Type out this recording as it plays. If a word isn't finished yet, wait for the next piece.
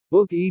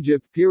Book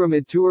Egypt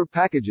Pyramid Tour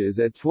packages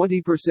at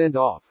 20%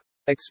 off.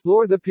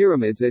 Explore the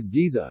pyramids at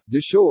Giza,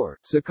 Dahshur,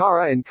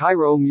 Saqqara and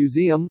Cairo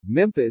Museum,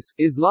 Memphis,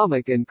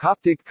 Islamic and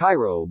Coptic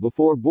Cairo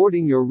before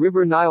boarding your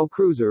River Nile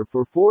cruiser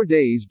for 4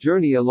 days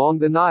journey along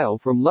the Nile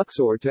from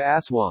Luxor to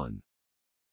Aswan.